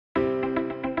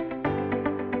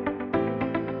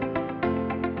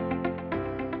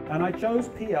And I chose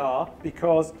PR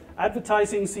because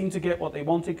advertising seemed to get what they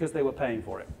wanted because they were paying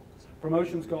for it.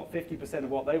 Promotions got 50% of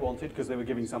what they wanted because they were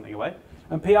giving something away.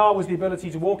 And PR was the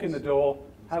ability to walk in the door,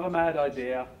 have a mad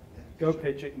idea, go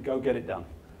pitch it, and go get it done.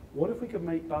 What if we could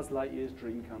make Buzz Lightyear's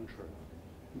dream come true?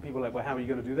 And people were like, well, how are you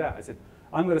going to do that? I said,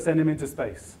 I'm going to send him into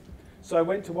space. So I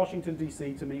went to Washington,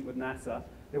 D.C. to meet with NASA.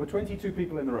 There were 22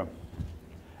 people in the room.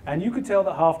 And you could tell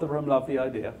that half the room loved the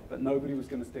idea, but nobody was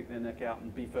going to stick their neck out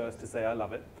and be first to say, I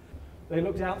love it. They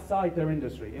looked outside their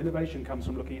industry. Innovation comes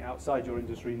from looking outside your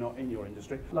industry, not in your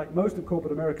industry. Like most of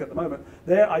corporate America at the moment,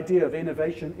 their idea of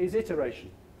innovation is iteration.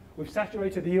 We've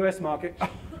saturated the US market,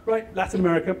 right, Latin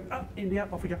America, India,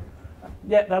 off we go.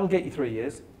 Yeah, that'll get you 3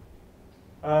 years.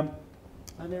 And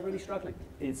they're really struggling.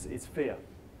 It's fear.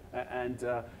 And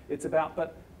it's about,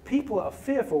 but people are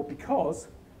fearful because,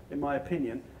 in my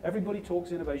opinion, everybody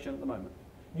talks innovation at the moment.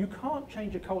 You can't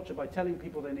change a culture by telling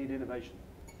people they need innovation.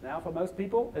 Now, for most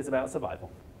people, it's about survival.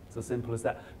 It's as simple as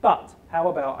that. But how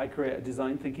about I create a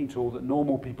design thinking tool that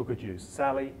normal people could use?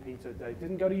 Sally, Peter, Dave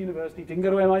didn't go to university, didn't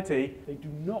go to MIT. They do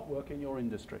not work in your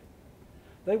industry.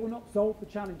 They will not solve the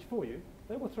challenge for you.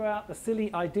 They will throw out the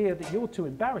silly idea that you're too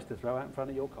embarrassed to throw out in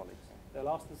front of your colleagues. They'll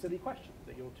ask the silly question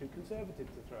that you're too conservative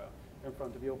to throw out in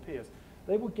front of your peers.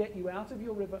 They will get you out of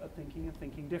your river of thinking and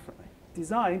thinking differently.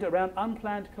 Designed around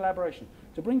unplanned collaboration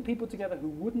to bring people together who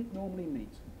wouldn't normally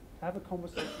meet, to have a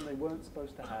conversation they weren't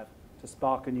supposed to have, to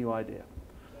spark a new idea.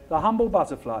 The humble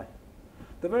butterfly,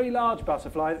 the very large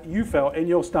butterfly that you felt in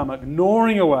your stomach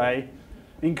gnawing away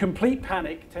in complete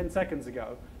panic 10 seconds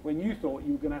ago when you thought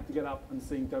you were going to have to get up and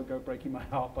sing Don't Go Breaking My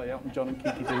Heart by Elton John and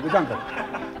Kiki D with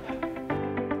Duncan.